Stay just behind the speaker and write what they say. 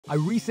I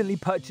recently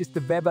purchased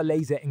the VEVOR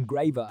Laser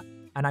Engraver,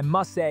 and I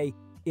must say,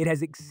 it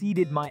has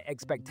exceeded my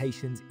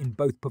expectations in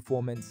both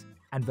performance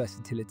and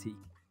versatility.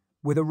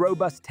 With a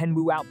robust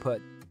 10W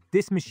output,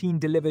 this machine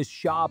delivers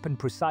sharp and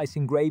precise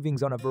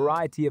engravings on a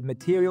variety of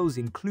materials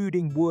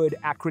including wood,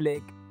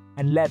 acrylic,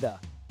 and leather.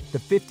 The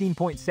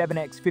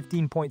 15.7x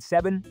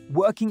 15.7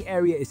 working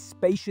area is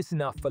spacious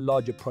enough for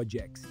larger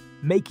projects,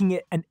 making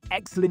it an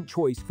excellent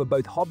choice for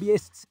both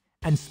hobbyists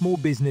and small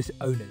business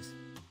owners.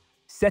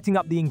 Setting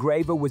up the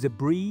engraver was a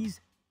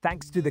breeze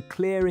thanks to the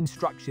clear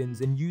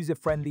instructions and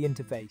user-friendly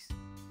interface.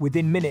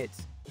 Within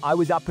minutes, I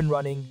was up and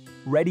running,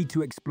 ready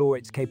to explore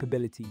its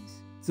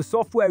capabilities. The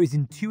software is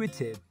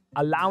intuitive,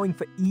 allowing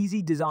for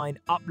easy design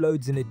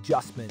uploads and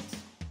adjustments.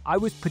 I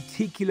was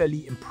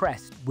particularly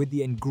impressed with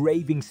the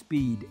engraving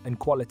speed and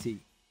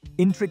quality.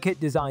 Intricate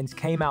designs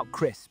came out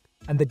crisp,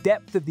 and the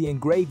depth of the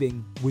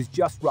engraving was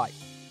just right.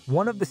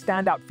 One of the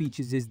standout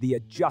features is the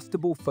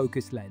adjustable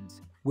focus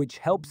lens, which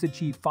helps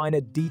achieve finer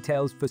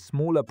details for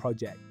smaller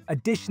projects.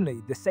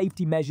 Additionally, the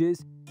safety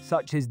measures,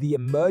 such as the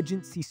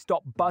emergency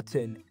stop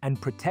button and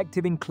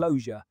protective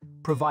enclosure,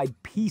 provide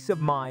peace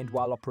of mind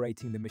while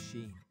operating the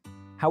machine.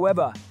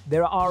 However,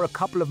 there are a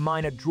couple of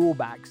minor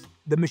drawbacks.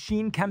 The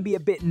machine can be a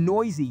bit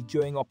noisy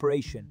during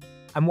operation,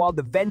 and while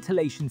the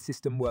ventilation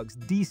system works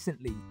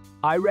decently,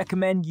 I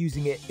recommend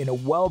using it in a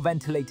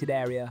well-ventilated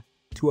area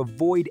to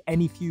avoid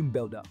any fume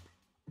buildup.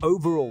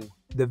 Overall,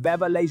 the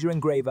VEVOR Laser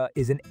Engraver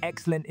is an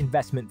excellent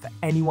investment for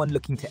anyone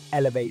looking to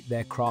elevate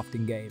their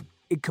crafting game.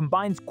 It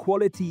combines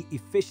quality,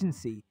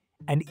 efficiency,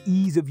 and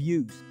ease of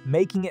use,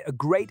 making it a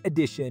great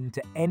addition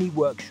to any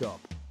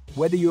workshop.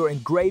 Whether you're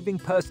engraving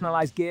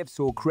personalized gifts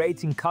or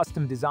creating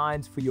custom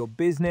designs for your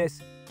business,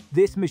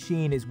 this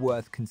machine is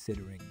worth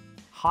considering.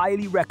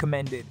 Highly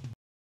recommended.